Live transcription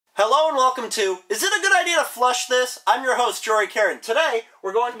Hello and welcome to Is It a Good Idea to Flush This? I'm your host, Jory Karen. Today,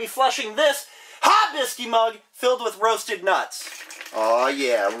 we're going to be flushing this hot biscuit mug filled with roasted nuts. Aw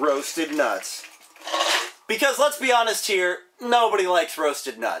yeah, roasted nuts. Because let's be honest here, nobody likes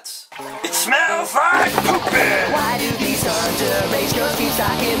roasted nuts. It smells like pooping! Why do these underage girls keep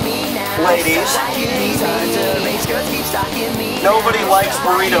stalking me now? Ladies. Why do these underage girls keep stalking me now? Nobody likes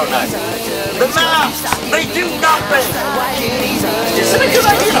burrito nuts. The mouths! They do nothing! Why do these Is it a good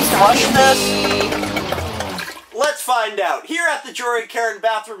idea to flush this? me? Let's find out. Here at the Jory Karen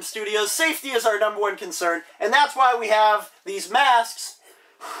Bathroom Studios, safety is our #1 concern, and that's why we have these masks,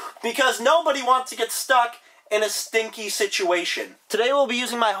 because nobody wants to get stuck in a stinky situation. Today we'll be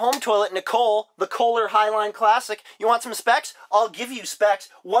using my home toilet, Nicole, the Kohler Highline Classic. You want some specs? I'll give you specs.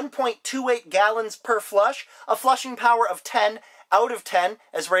 1.28 gallons per flush, a flushing power of 10 out of 10,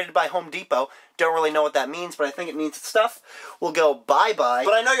 as rated by Home Depot. Don't really know what that means, but I think it means stuff. We'll go bye-bye.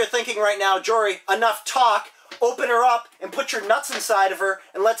 But I know you're thinking right now, Jory, enough talk. Open her up and put your nuts inside of her,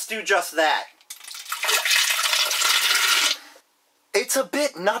 and let's do just that. It's a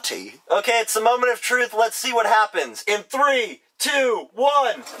bit nutty. Okay, it's the moment of truth. Let's see what happens. In 3, 2,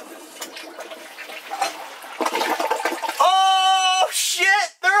 1. Oh,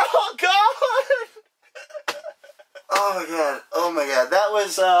 shit! They're all gone! Oh my god. Oh my god.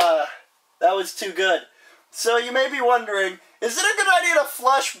 That was too good. So you may be wondering, is it a good idea to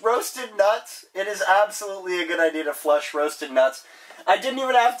flush roasted nuts? It is absolutely a good idea to flush roasted nuts. I didn't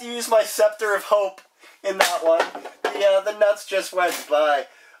even have to use my scepter of hope in that one. The nuts just went by.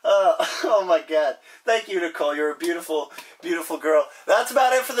 Oh my god. Thank you, Nicole. You're a beautiful, beautiful girl. That's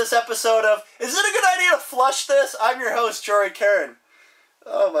about it for this episode of Is It a Good Idea to Flush This? I'm your host, Jory Karen.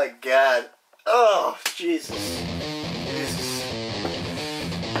 Oh my god. Oh, Jesus. Jesus.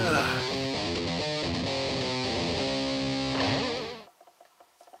 Ugh.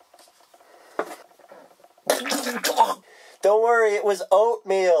 Don't worry, it was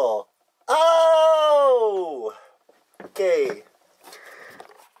oatmeal. Oh! Okay.